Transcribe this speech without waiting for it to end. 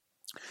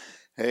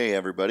Hey,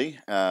 everybody.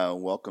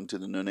 Welcome to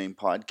the No Name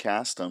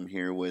Podcast. I'm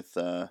here with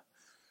the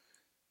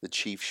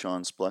Chief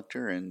Sean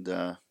Splector and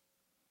the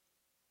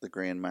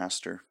Grand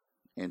Master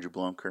Andrew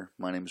Blomker.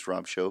 My name is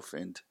Rob Schoaf,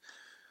 and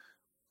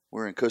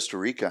we're in Costa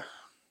Rica.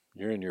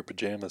 You're in your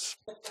pajamas.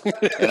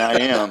 And I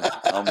am.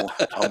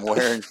 I'm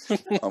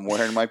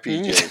wearing my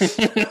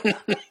PJs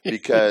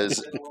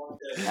because,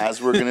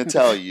 as we're going to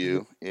tell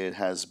you,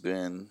 it's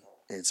been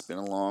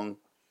a long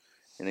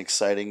and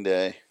exciting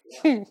day.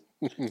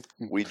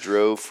 We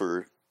drove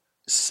for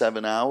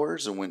 7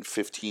 hours and went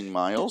 15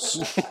 miles.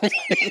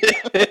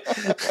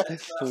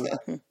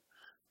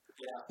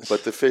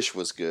 But the fish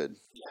was good.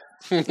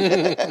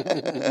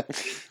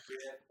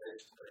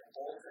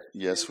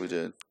 Yes, we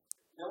did.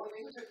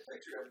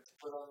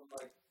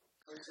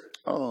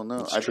 Oh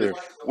no, That's true.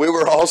 we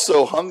were all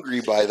so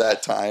hungry by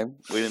that time.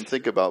 We didn't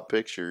think about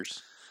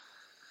pictures.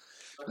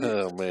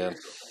 Oh man.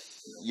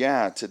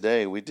 Yeah,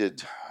 today we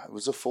did. It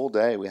was a full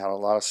day. We had a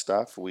lot of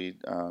stuff. We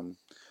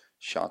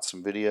shot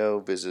some video,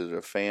 visited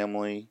a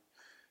family,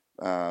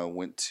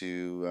 went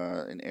to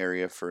an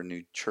area for a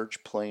new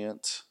church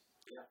plant.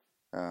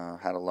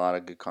 Had a lot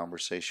of good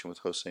conversation with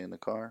Jose in the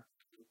car.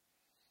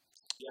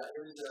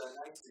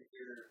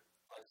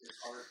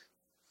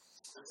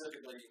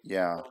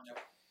 Yeah.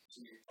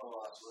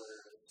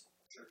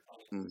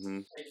 Mm-hmm.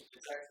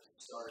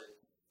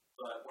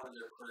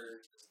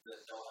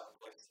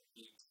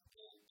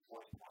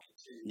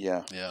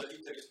 Yeah. Yeah.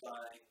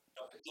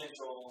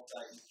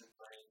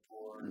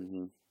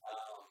 Mm-hmm.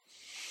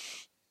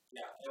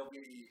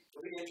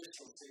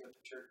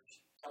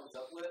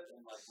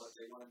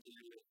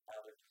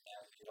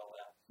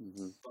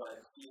 Mm-hmm.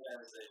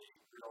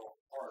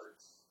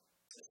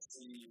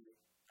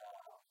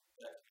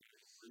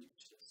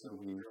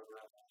 Mm-hmm.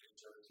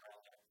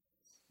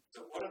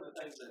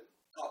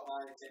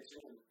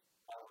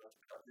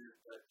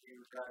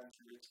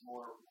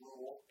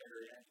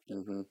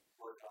 Mm-hmm.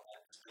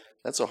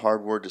 That's a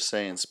hard word to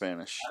say in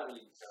Spanish.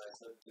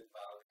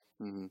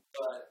 Mm-hmm.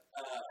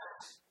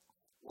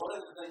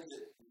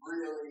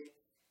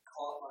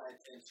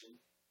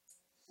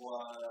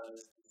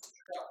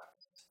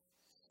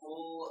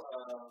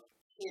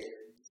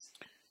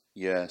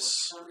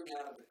 Yes.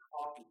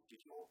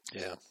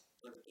 Yeah.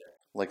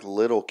 Like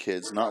little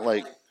kids, not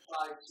like,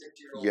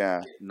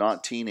 yeah,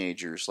 not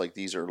teenagers. Like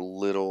these are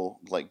little,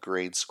 like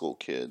grade school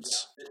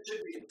kids.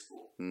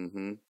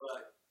 Mm-hmm.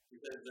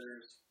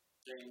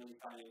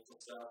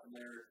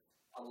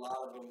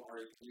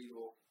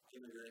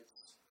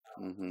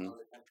 Mm-hmm.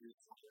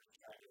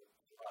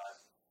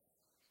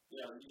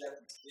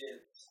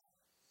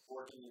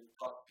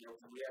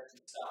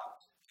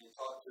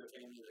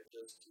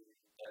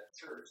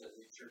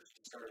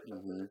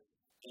 Mm-hmm.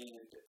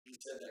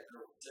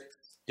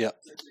 Yeah.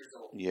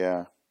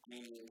 Yeah.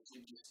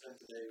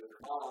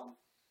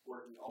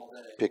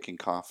 Picking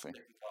coffee.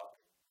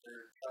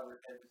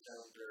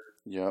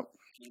 Yep.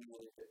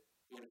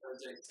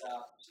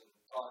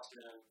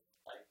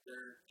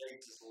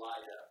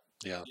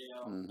 Yeah.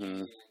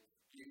 Mm-hmm.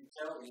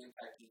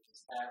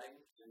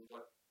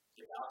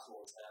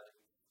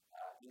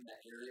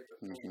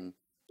 Mm-hmm.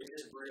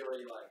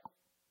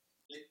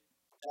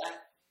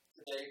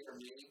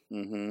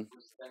 Mm-hmm.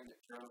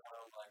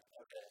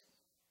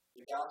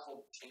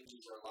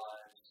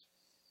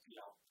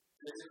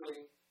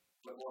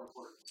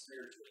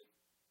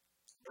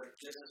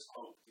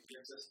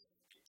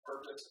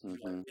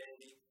 Mm-hmm.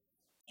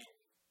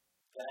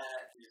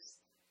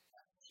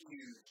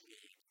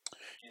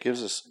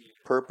 Gives us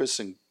purpose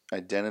and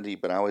identity,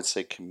 but I would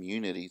say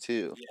community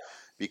too,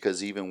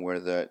 because even where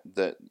the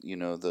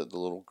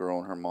little girl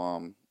and her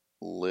mom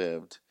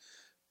lived,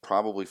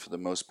 probably for the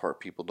most part,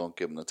 people don't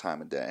give them the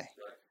time of day.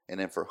 And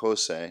then for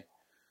Jose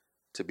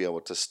to be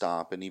able to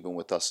stop, and even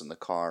with us in the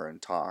car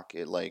and talk,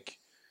 it like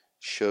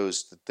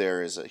shows that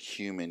there is a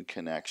human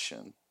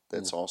connection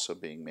that's Mm. also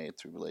being made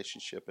through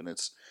relationship, and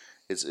it's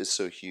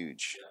so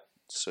huge,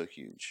 so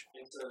huge.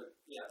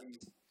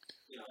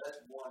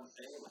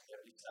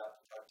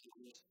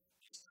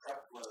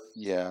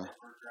 Yeah,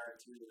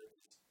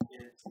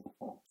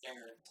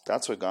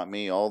 that's what got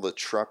me. All the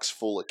trucks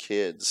full of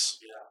kids.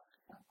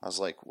 I was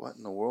like, what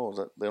in the world?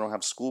 They don't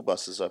have school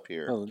buses up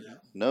here. Oh,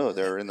 No,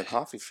 they're in the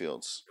coffee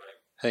fields.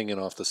 hanging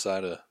off the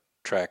side of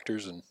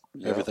tractors and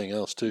Yep. everything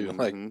else too.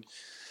 Mm-hmm.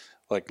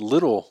 Like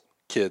little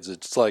kids.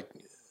 It's like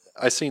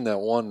I seen that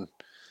one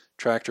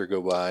tractor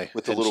go by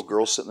With the and little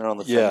girl sitting there on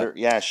the yeah, fender.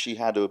 Yeah, she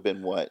had to have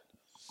been what?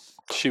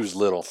 she was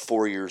little.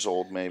 4 years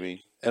old,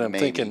 maybe. And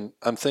Maybe.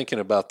 I'm thinking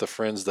about the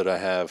friends that I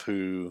have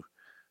who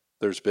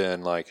there's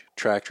been like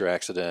tractor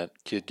accident,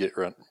 kid get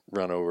run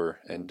over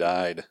and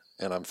died,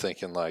 and I'm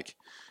thinking like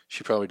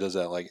she probably does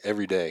that like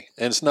every day.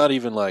 And it's not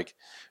even like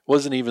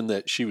wasn't even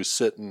that she was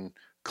sitting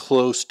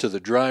close to the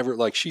driver,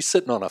 like she's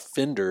sitting on a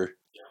fender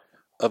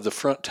of the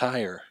front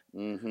tire,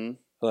 Mm-hmm.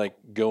 like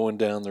going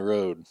down the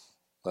road,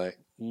 like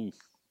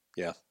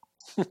yeah.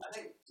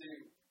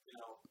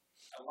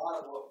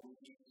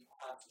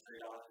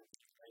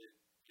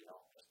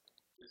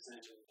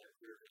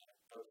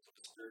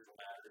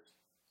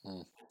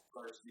 Mm.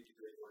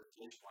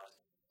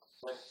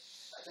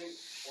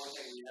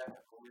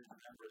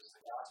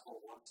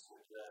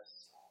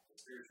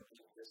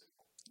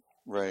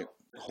 Right.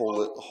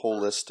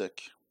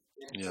 Holistic.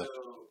 Yeah.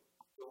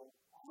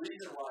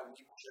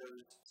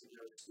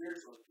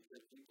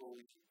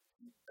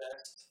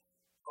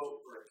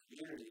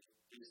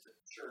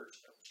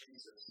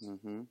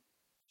 Mm-hmm.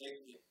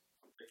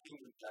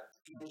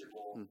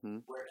 Mm-hmm.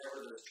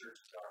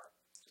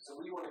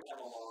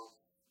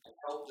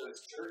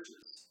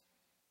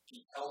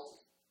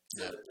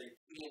 Yeah.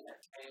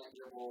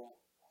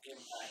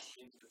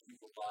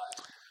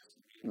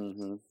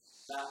 Mm-hmm.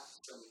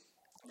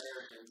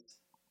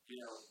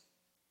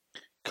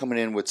 Coming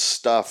in with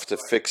stuff to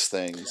fix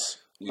things,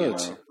 Well,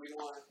 it's,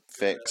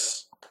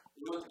 fix.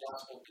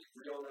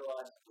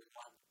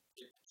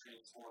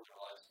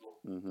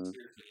 Mm-hmm.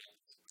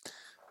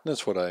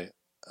 that's what I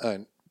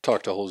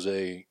talked to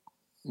Jose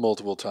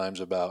multiple times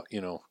about.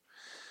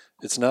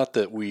 It's not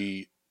that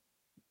we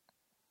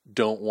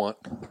don't want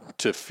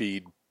to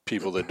feed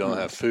people that don't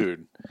have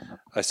food.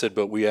 I said,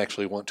 but we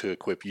actually want to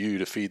equip you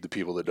to feed the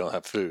people that don't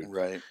have food.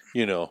 Right.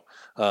 You know,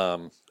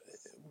 um,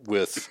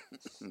 with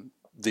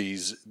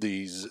these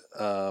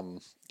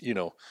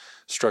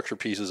structure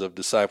pieces of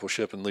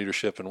discipleship and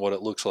leadership and what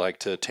it looks like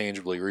to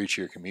tangibly reach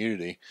your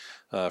community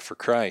for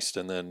Christ,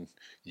 and then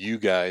you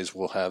guys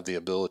will have the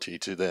ability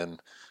to then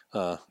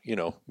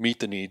meet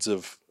the needs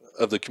of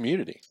the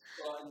community.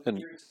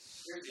 And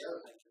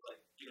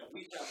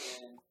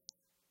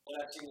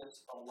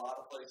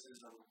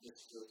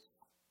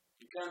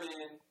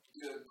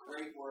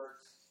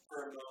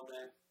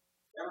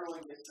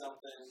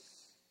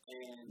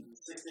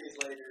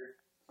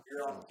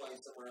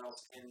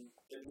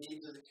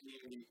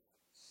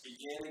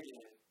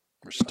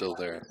we're still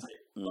there.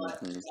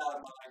 Mm-hmm.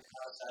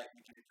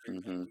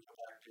 Mm-hmm.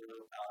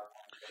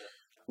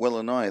 Well,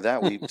 and not only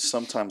that, we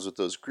sometimes with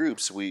those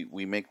groups, we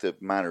make the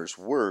matters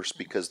worse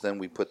because then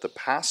we put the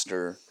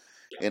pastor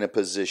in a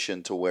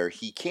position to where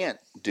he can't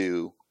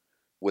do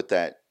what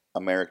that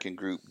American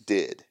group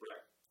did.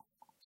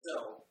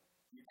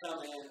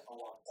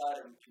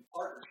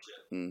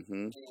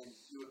 Mm-hmm.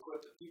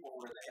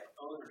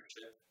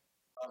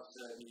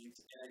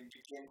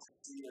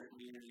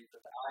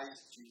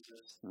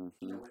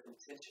 Mm-hmm.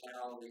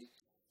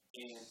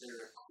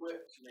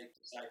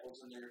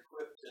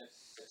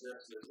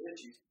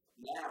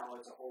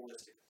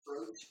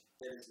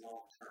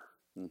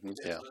 Mm-hmm.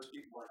 Yeah.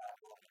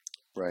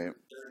 Right.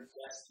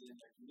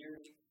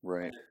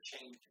 Right.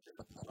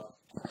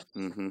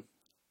 Mm-hmm.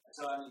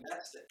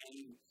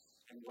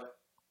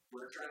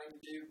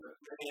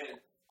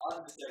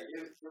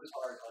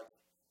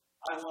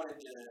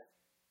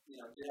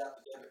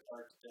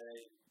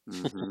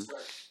 Mm-hmm.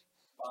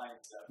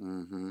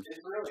 Mm-hmm.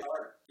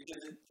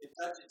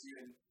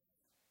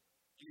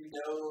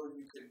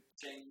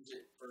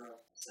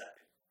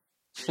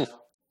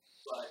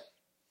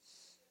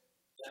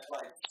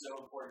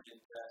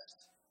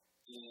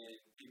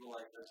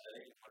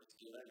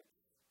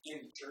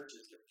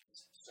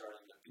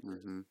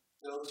 Mm-hmm.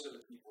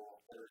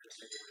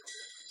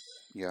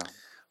 Yeah.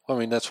 Well, I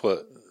mean, that's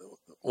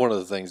one of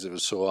the things that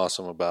was so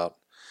awesome about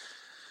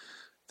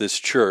this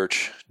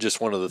church.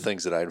 Just one of the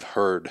things that I've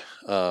heard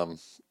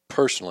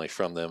personally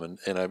from them,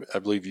 and I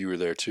believe you were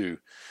there too.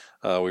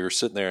 We were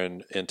sitting there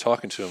and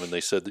talking to them, and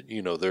they said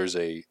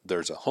that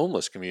there's a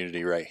homeless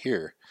community right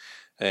here,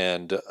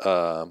 and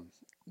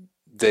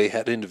they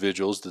had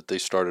individuals that they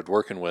started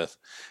working with,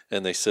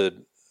 and they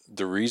said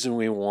the reason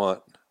we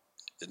want,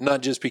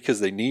 not just because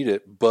they need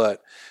it,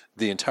 but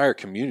the entire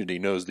community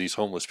knows these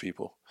homeless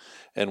people,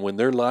 and when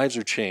their lives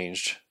are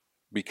changed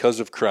because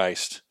of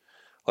Christ,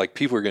 like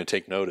people are going to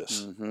take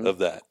notice Mm-hmm. of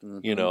that,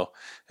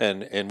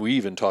 Mm-hmm. and we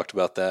even talked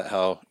about that,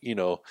 how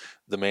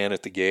the man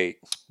at the gate,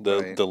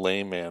 Right. the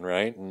lame man,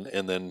 right,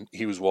 and then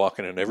he was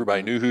walking and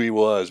everybody knew who he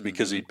was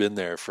because Mm-hmm. he'd been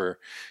there for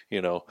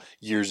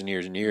years and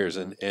years and years,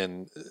 Mm-hmm.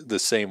 and the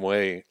same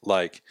way,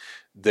 like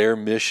their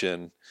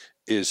mission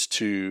is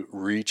to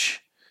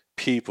reach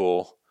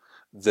people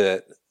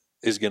that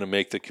is going to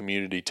make the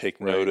community take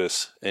Right.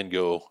 notice and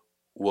go,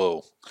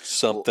 whoa,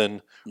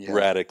 something Yeah.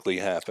 radically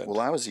happened. Well,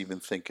 I was even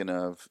thinking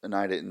of, and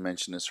I didn't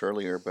mention this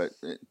earlier, but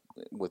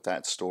with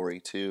that story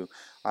too,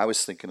 I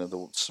was thinking of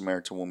the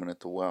Samaritan woman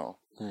at the well.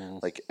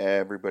 Mm, Like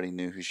everybody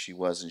knew who she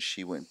was, and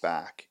she went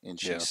back and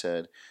she yeah.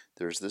 said,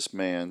 "There's this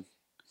man.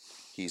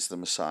 He's the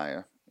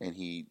Messiah, and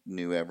he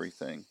knew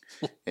everything."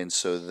 And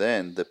so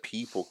then the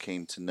people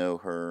came to know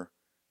her,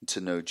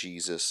 to know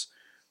Jesus,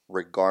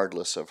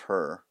 regardless of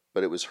her.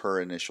 But it was her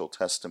initial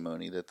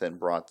testimony that then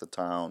brought the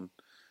town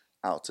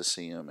out to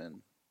see him,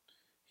 and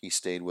he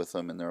stayed with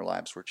them, and their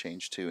lives were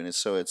changed too. And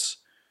it's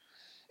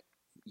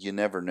you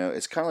never know.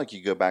 It's kind of like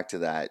you go back to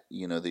that,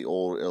 the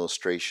old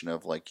illustration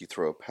of like you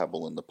throw a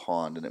pebble in the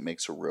pond and it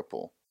makes a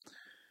ripple.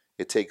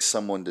 It takes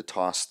someone to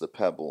toss the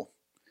pebble,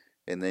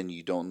 and then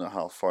you don't know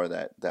how far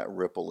that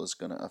ripple is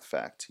going to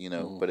affect,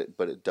 Mm,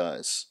 but it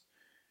does.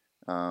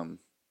 Um,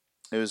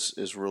 it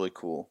was really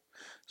cool.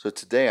 So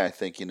today, I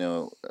think,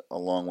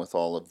 along with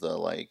all of the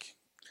like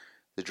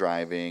the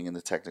driving and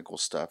the technical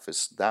stuff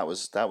is that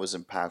was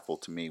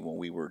impactful to me when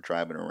we were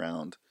driving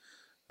around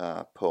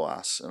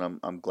Poas, and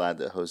I'm glad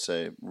that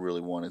Jose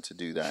really wanted to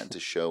do that and to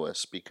show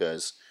us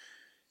because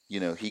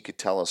he could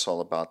tell us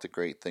all about the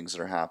great things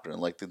that are happening,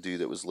 like the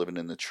dude that was living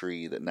in the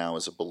tree that now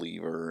is a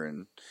believer,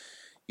 and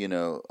you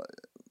know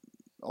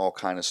all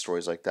kind of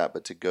stories like that.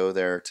 But to go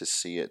there, to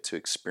see it, to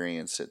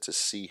experience it, to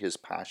see his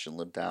passion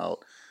lived out,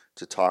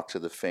 to talk to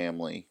the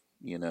family,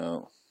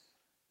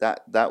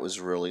 that was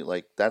really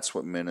like that's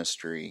what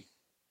ministry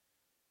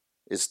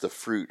is, the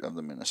fruit of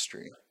the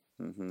ministry.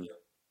 Hmm.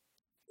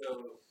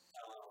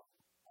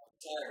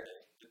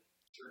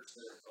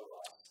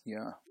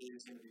 Yeah.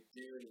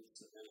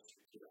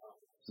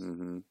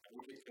 Hmm.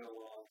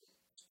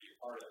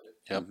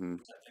 Yep. Hmm.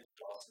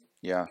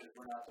 Yeah.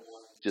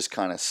 Just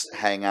kind of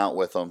hang out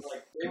with them.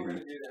 Hmm.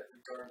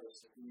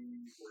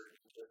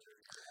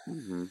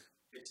 Hmm.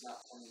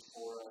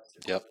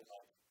 Yep.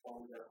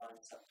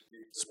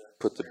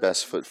 Put the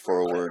best foot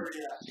forward.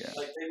 Yeah.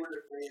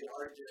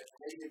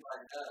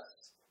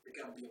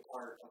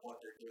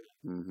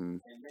 Hmm.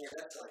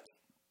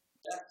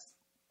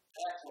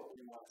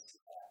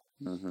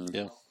 Hmm.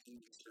 Yeah.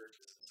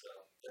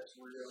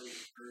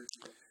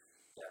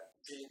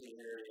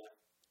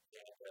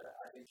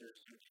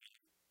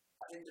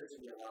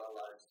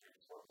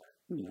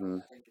 Hmm.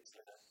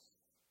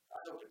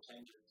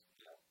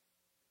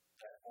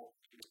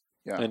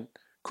 Yeah. And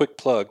quick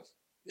plug,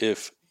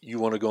 if you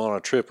want to go on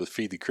a trip with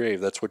Feed the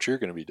Crave, that's what you're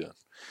going to be doing.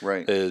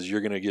 Right. Is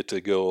you're going to get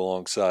to go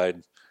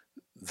alongside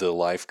the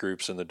life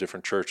groups and the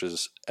different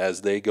churches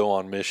as they go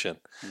on mission.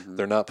 Hmm.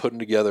 They're not putting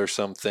together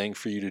something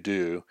for you to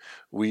do.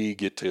 We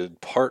get to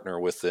partner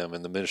with them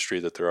in the ministry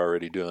that they're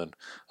already doing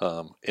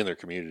in their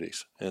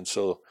communities. And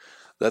so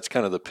that's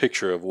kind of the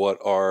picture of what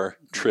our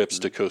trips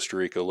to Costa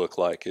Rica look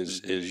like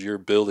is you're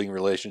building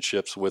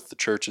relationships with the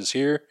churches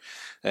here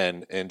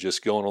and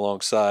just going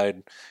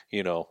alongside,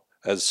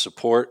 as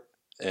support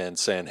and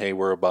saying, hey,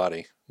 we're a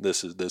body.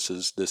 This is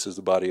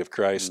the body of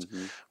Christ.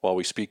 Hmm. While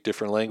we speak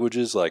different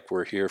languages, like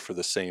we're here for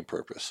the same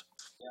purpose.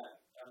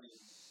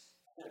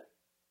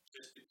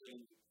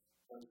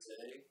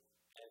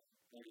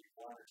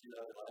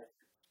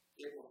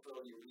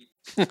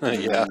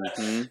 Yeah,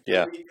 Hmm.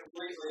 yeah,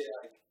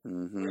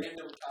 Hmm.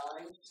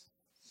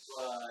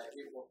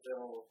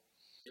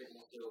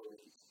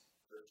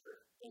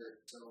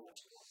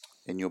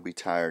 And you'll be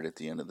tired at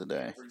the end of the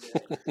day.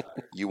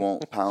 You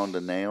won't pound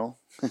a nail.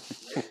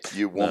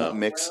 You won't no,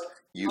 mix.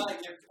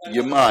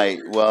 You might.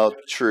 Well,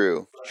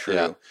 true,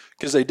 yeah, true.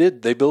 because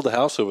they built a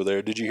house over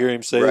there. Did you hear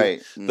him say,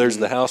 Right. "There's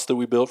Hmm. the house that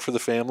we built for the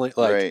family"?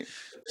 Like, Right.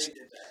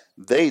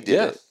 They did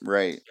yeah, it.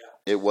 Right.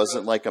 It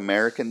wasn't like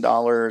American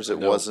dollars. It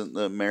no, wasn't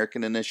the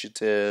American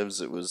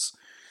initiatives. It was.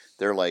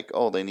 They're like,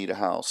 oh, they need a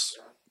house.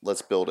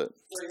 Let's build it.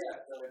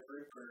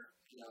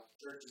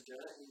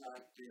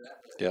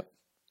 yep,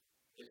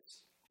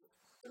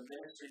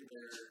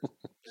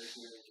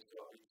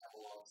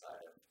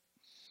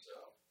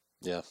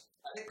 yeah,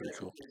 pretty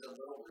cool.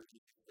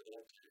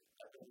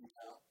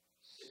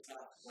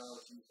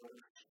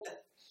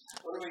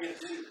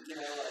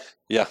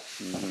 Yeah,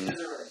 Hmm.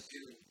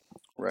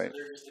 Right.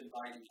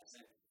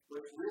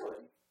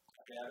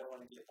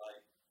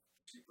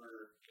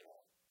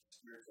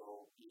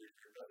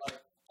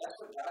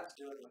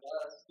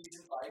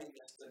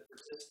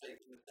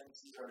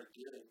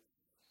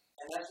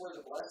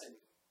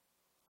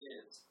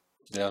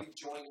 yeah,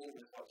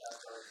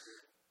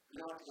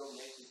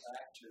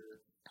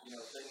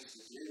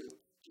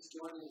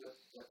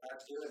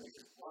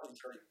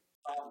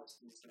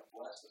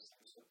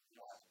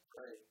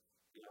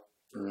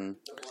 Hmm.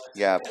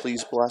 Yeah.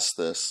 Please bless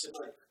this.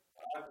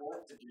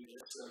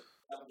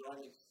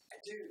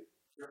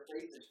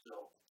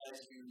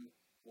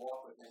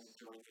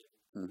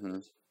 Hmm.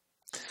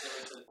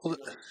 well,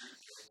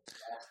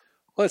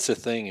 that's the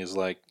thing is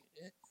like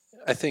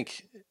I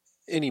think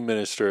any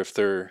minister, if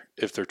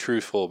they're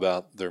truthful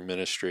about their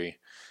ministry,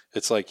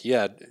 it's like,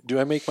 yeah, do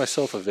I make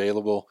myself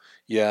available?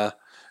 Yeah.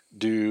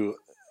 Do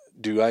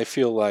do I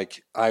feel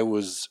like I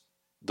was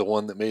the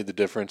one that made the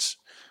difference?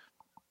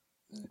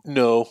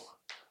 No.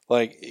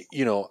 Like,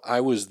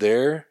 I was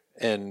there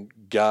and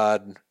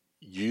God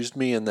used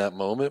me in that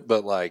moment,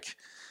 but like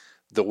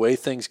the way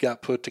things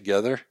got put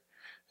together,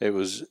 it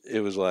was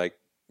like,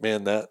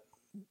 man, that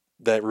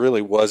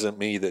really wasn't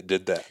me that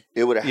did that.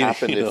 It would have You,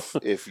 happened you know.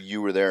 if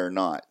you were there or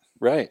not.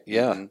 Right.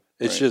 Yeah. Hmm.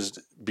 It's Right. just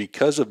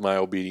because of my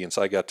obedience,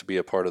 I got to be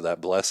a part of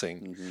that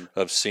blessing Hmm.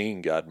 of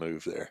seeing God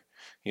move there,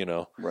 you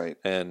know, Right.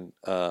 and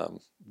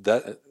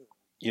that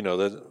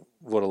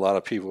what a lot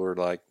of people are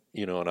like,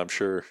 and I'm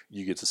sure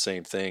you get the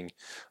same thing.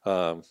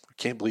 I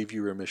can't believe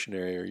you were a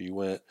missionary or you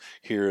went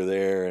here or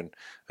there. And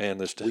man,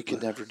 We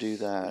could never do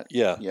that.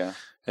 yeah. Yeah.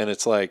 And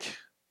it's like,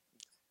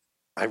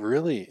 I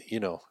really,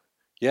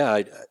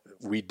 yeah,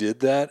 we did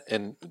that.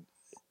 And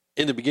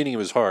in the beginning it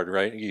was hard,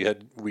 right?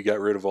 We got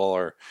rid of all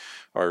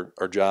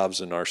our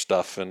jobs and our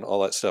stuff and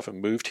all that stuff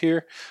and moved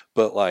here.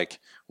 But like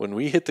when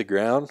we hit the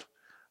ground,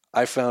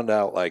 I found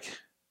out like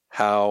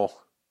how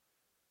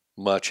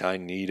much I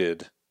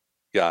needed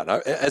God.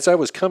 As I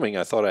was coming,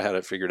 I thought I had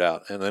it figured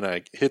out, and then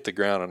I hit the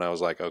ground, and I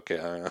was like, okay,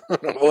 I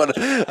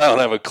don't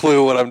have a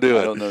clue what I'm I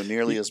doing. don't know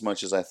nearly as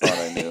much as I thought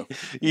I knew.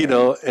 You Right.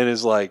 know, and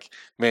it's like,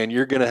 man,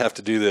 you're gonna have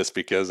to do this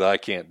because I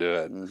can't do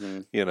it. Mm-hmm.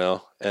 You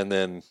know, and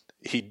then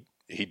he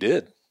did, he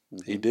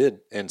Mm-hmm. did,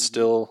 and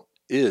still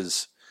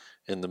is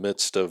in the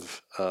midst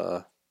of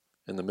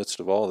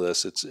all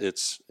this.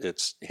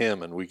 It's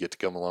him, and we get to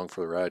come along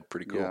for the ride.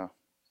 Pretty cool. Yeah,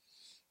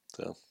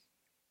 So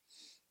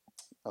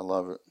I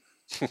love it.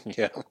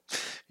 yeah,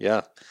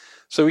 yeah.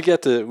 So we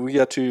got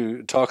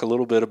to talk a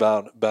little bit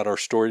about our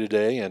story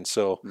today, and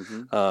so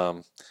Mm-hmm.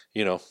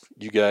 you know,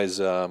 you guys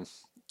all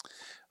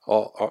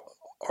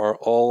are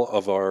all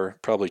of our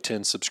probably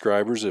 10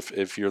 subscribers.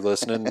 If you're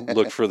listening,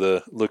 look for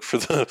the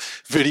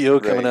video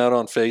coming Right. out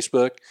on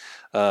Facebook.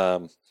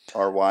 Um,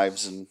 Our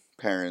wives and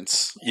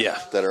parents yeah,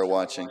 that are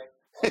watching.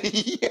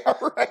 Yeah,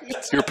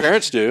 right. your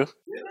parents do.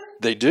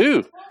 They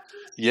do.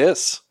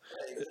 Yes.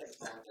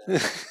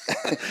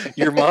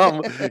 your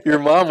mom your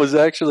mom was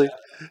actually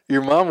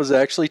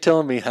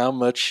telling me how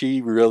much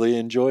she really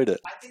enjoyed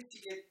it.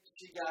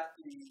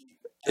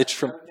 It's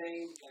from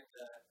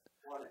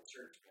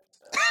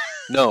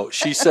no,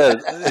 she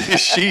said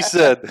she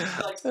said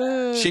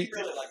she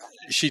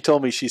she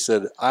told me, she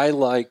said, I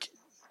like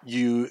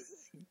you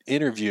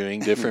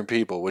interviewing different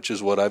people, which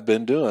is what I've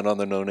been doing on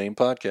the No Name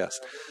podcast.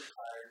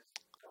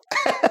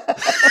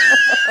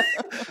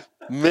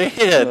 Man.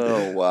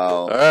 Oh, All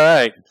wow.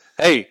 right.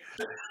 Hey,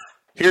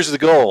 here's the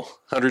goal: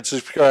 100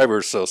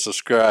 subscribers. So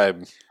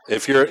subscribe.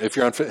 If you're on,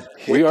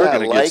 we Hit are that going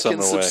to give like some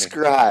and away.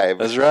 subscribe.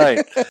 That's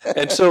right.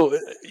 And so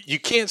you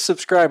can't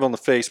subscribe on the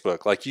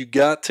Facebook. Like, you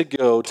got to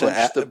go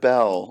Punch the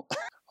bell.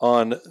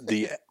 on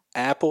the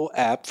Apple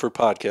app for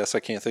podcasts. I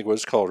can't think what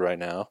it's called right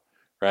now.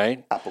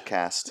 Right?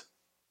 Applecast.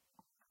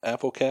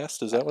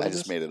 Applecast. Is that what I it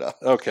just is? made it up.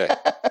 Okay.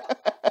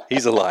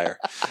 He's a liar.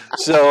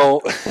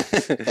 So,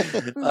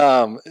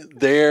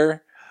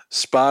 there,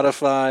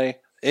 Spotify,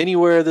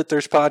 anywhere that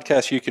there's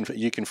podcasts,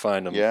 you can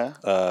find them. Yeah?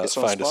 It's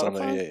on Find us on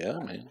there. Spotify? Yeah,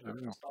 man. I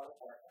don't know.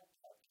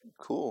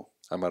 Cool.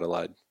 I might have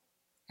lied.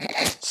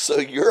 So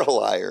you're a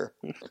liar.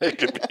 It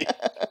could be.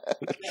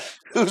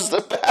 Who's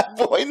the bad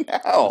boy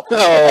now?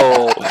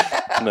 No,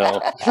 no.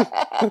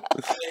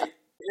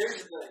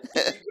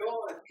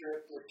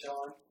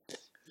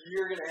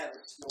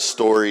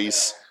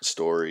 Stories.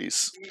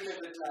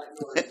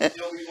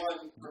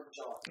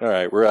 All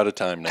right, we're out of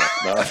time now.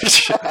 No,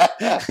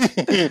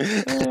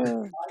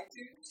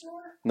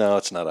 no,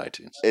 it's not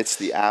iTunes. It's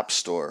the App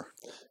Store.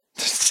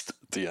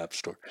 The App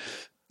Store.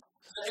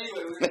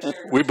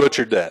 We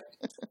butchered that.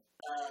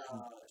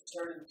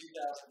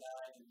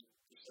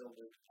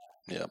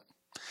 Yep.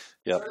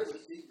 Yep.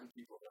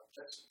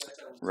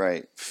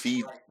 Right.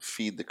 Feed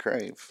the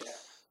crave.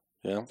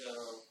 Yeah.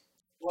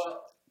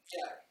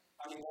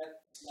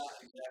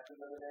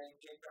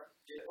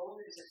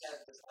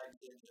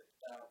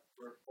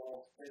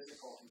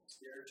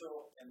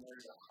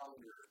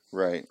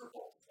 Right.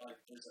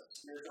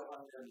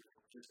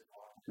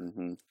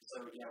 Mm-hmm.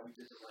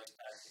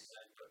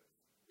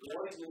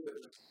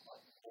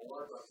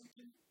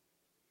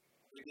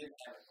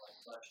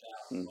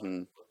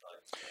 Mm-hmm.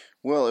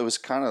 Well, it was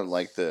kind of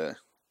like the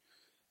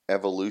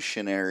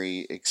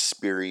evolutionary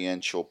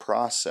experiential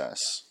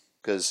process,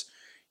 because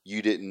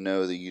you didn't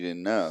know that you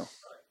didn't know,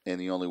 and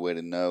the only way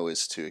to know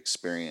is to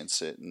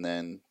experience it, and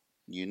then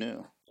you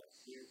knew.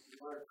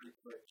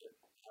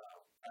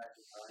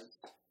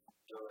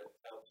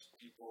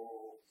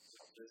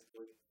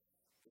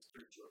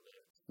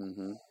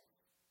 Mm-hmm.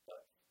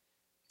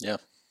 Yeah.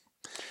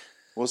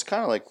 Well, it's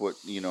kind of like what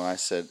I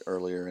said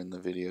earlier in the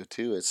video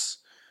too. It's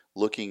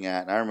looking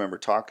at, and I remember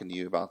talking to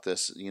you about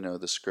this.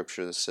 The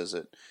scripture that says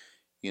it.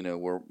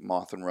 Where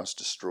moth and rust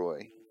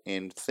destroy,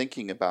 and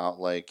thinking about,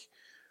 like,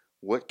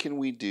 what can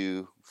we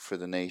do for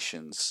the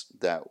nations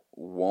that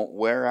won't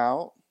wear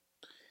out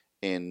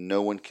and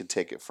no one can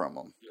take it from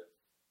them.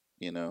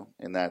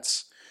 And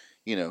that's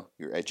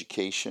your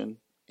education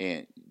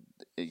and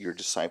your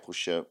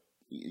discipleship,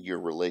 your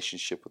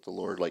relationship with the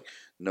Lord. Like,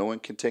 no one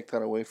can take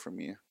that away from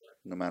you,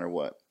 no matter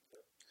what.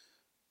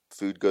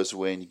 Food goes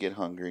away and you get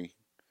hungry.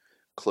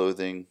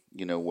 Clothing,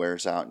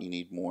 wears out and you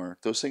need more.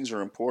 Those things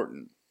are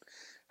important.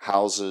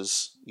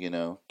 Houses,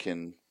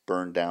 can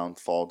burn down,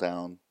 fall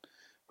down.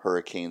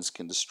 Hurricanes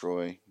can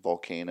destroy,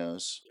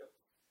 volcanoes.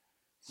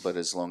 But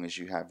as long as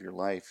you have your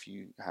life,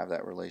 you have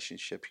that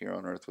relationship here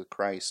on earth with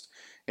Christ,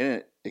 and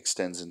it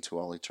extends into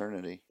all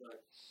eternity.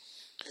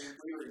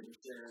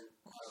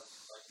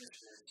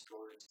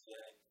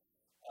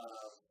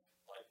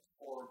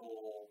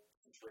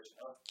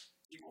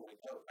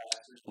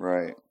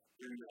 Right.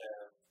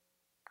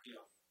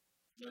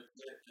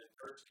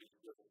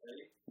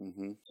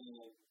 Mm-hmm.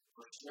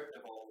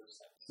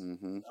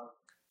 Mm-hmm.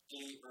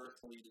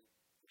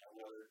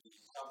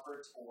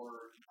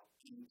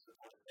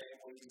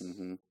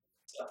 Mm-hmm.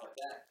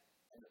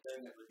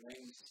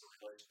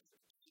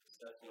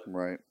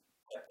 Right.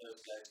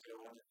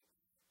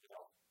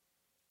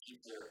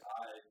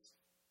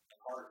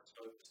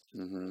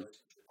 Mm-hmm.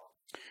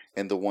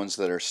 And the ones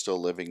that are still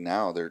living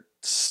now, they're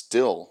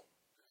still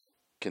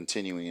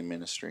continuing in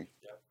ministry.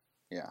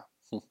 Yeah.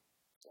 Hmm.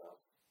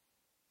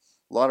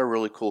 A lot of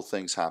really cool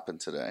things happened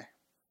today.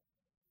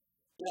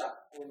 Yeah,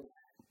 and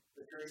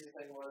the crazy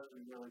thing was we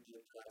really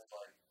did drive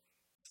like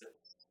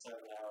 7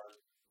 hours.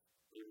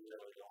 We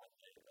really only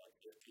made like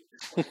 15 or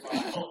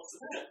 20 miles.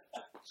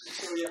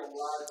 So we had a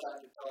lot of time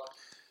to talk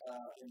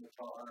in the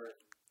car.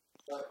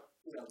 But,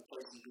 you know, the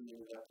places we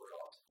ended up were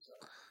awesome. So.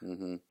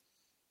 Mm-hmm.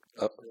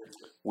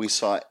 We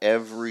saw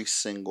every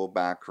single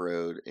back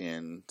road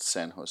in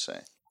San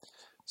Jose.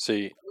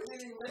 See, We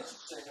didn't even mention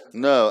San Jose.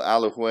 No,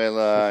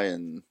 Alajuela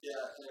and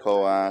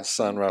Poas,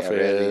 San and Rafael.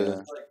 Heredia.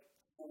 It's like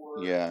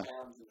 4 Yeah.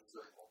 towns in a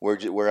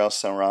circle. Where else?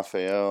 San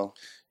Rafael,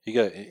 you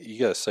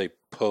got to say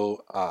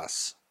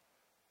Poas.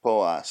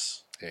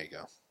 Poas. There you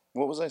go.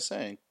 What was I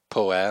saying?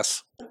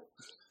 Poas.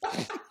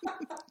 That's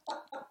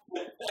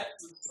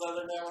in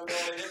Southern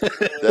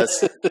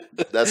Illinois.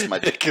 That's my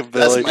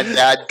Cabilly.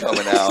 dad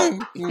coming out.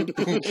 You had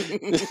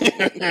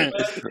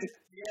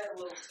a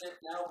little tip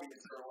now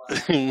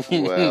for a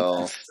while.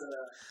 Well,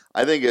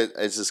 I think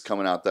it's just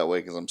coming out that way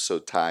because I'm so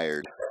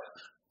tired.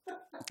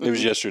 It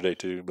was yesterday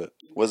too, but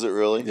Was it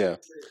really? yeah,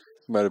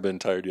 might have been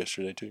tired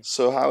yesterday too.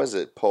 So how is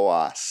it?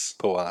 Poas,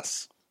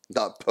 Poas.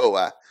 not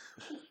Poa.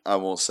 I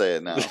won't say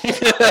it now.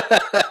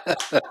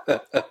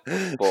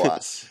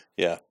 Poas.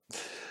 Yeah.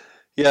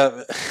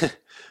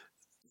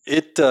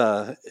 It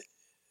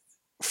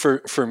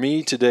for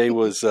me today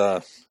was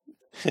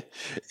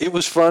it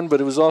was fun,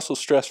 but it was also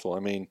stressful. I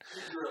mean,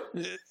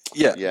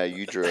 yeah. Yeah,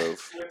 you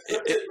drove.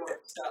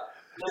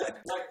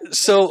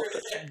 So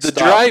the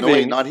Stop. driving, No,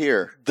 wait, not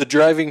here. the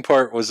driving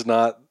part was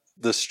not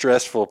the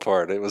stressful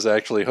part. It was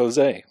actually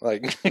Jose,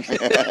 like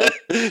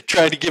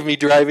trying to give me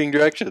driving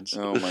directions.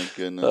 Oh my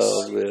goodness.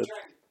 Oh man.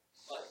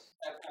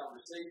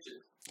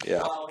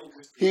 Yeah.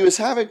 He was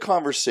having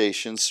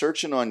conversations,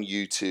 searching on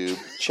YouTube,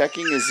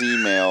 checking his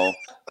email,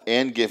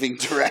 and giving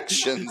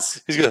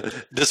directions. He's going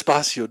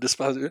despacio.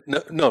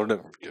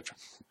 No.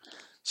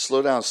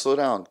 Slow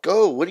down.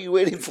 Go. What are you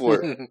waiting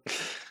for?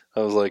 I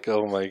was like,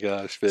 oh my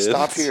gosh, man.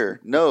 Stop here.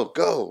 No,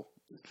 go.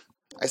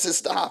 I said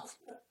stop.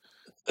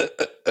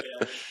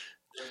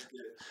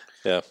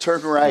 Yeah.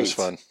 Turn right. It was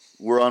fun.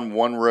 We're on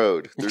one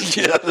road. There's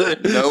Yeah.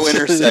 no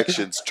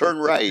intersections. Turn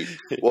right.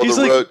 Well, He's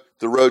the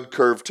road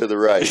curved to the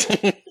right.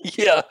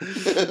 Yeah.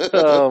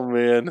 Oh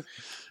man.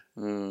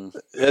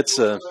 It's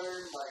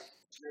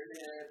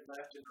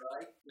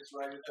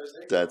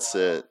That's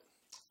it.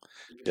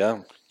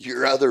 yeah.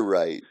 Your other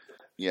right.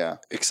 Yeah,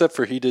 Except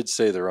for he did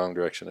say the wrong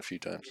direction a few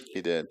times.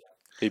 he did.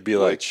 He'd be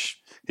like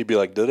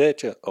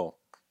derecha. Oh.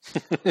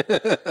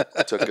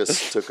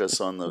 Took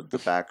us on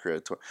the back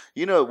road tour.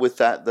 You know, with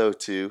that though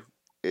too,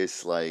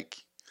 it's like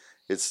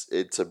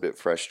it's a bit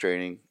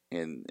frustrating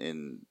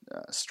and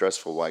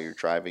stressful while you're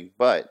driving,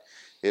 but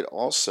it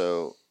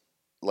also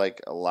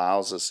like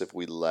allows us, if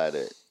we let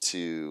it,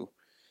 to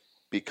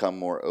become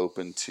more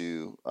open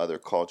to other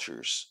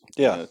cultures.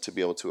 Yeah. You know, to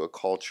be able to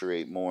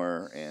acculturate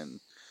more, and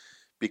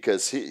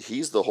because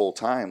he's the whole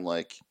time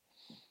like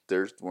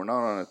we're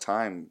not on a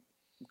time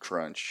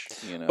crunch,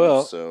 you know.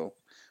 Well, so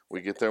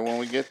we get there when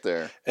we get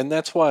there. and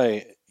that's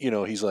why,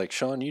 he's like,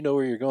 Sean, you know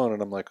where you're going.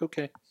 And I'm like,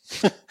 okay.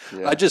 Yeah.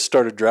 I just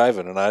started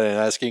driving and I didn't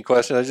ask any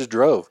questions. I just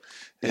drove.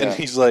 And Yeah.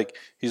 he's like,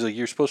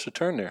 you're supposed to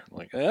turn there. I'm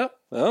like, yeah,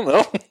 I don't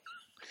know.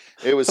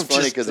 It was I'm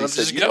funny just- because he I'm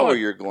said, just "You know where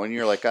going." you're going."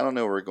 You're like, "I don't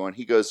know where we're going."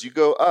 He goes, "You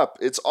go up.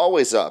 It's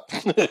always up.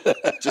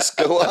 Just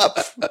go up."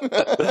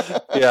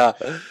 Yeah.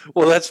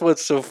 Well, that's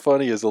what's so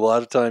funny is a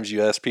lot of times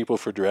you ask people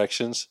for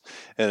directions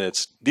and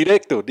it's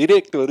directo.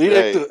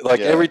 Right, Like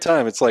yeah. every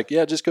time it's like,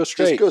 yeah, just go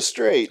straight. Just go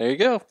straight. There you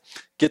go.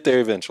 Get there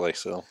eventually.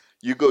 So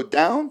You go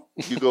down.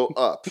 You go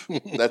up.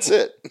 That's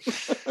it.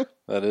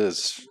 that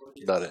is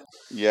about it.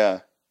 Yeah.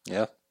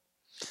 Yeah.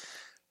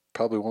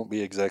 Probably won't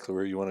be exactly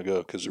where you want to go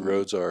because the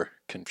roads are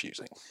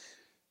confusing.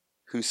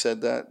 Who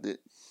said that?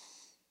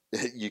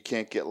 You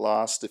can't get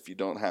lost if you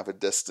don't have a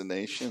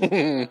destination.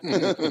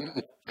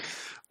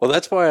 Well,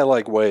 that's why I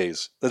like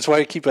Waze. That's why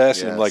I keep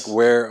asking him, like, Yes.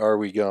 where are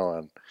we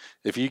going?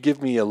 If you give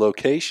me a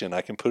location,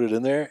 I can put it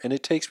in there, and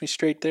it takes me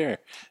straight there.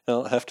 I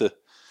don't have to,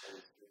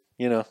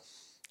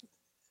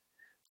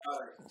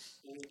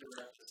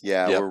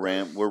 Yeah, Yep.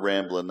 we're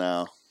rambling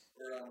now.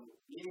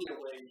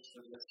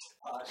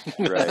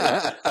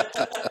 Right.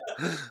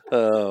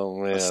 Oh,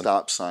 man. A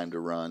stop sign to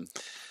run.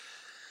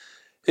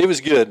 It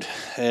was good.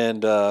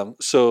 And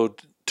so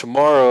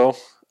tomorrow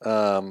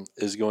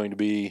is going to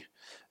be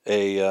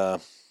a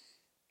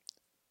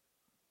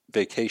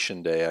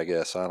vacation day, I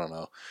guess. I don't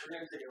know.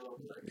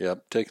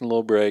 Yep, taking a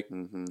little break,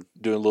 Hmm.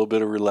 doing a little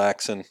bit of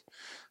relaxing,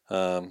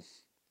 and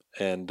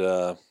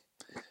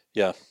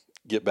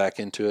get back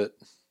into it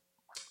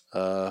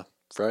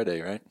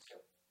Friday, right?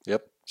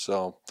 Yep.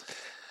 So,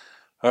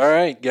 all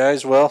right,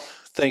 guys. Well,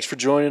 thanks for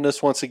joining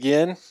us once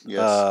again.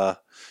 Yes.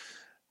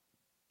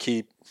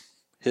 Keep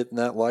hitting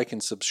that like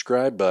and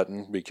subscribe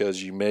button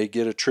because you may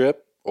get a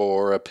trip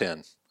or a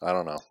pin. I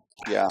don't know.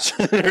 Yeah.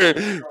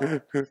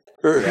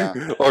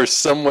 Or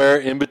somewhere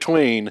in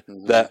between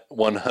Mhm. that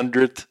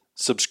 100th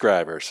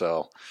subscriber.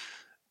 So,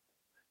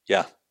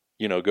 yeah,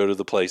 go to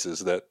the places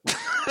that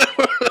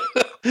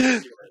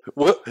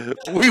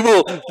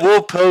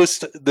we'll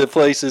post the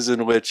places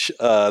in which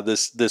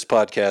this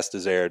podcast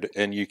is aired,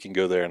 and you can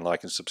go there and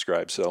like and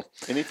subscribe. So,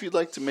 And if you'd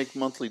like to make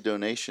monthly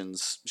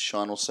donations,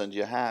 Sean will send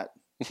you a hat.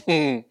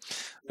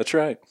 that's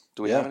right.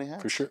 Do we have any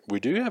hats? For sure, we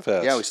do have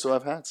hats. Yeah, we still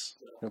have hats.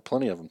 We have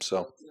plenty of them.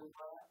 So,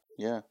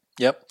 yeah.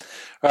 Yep.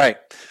 All right.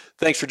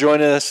 Thanks for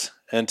joining us.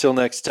 Until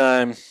next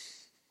time.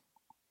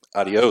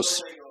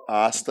 Adios.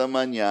 Hasta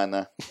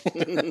mañana.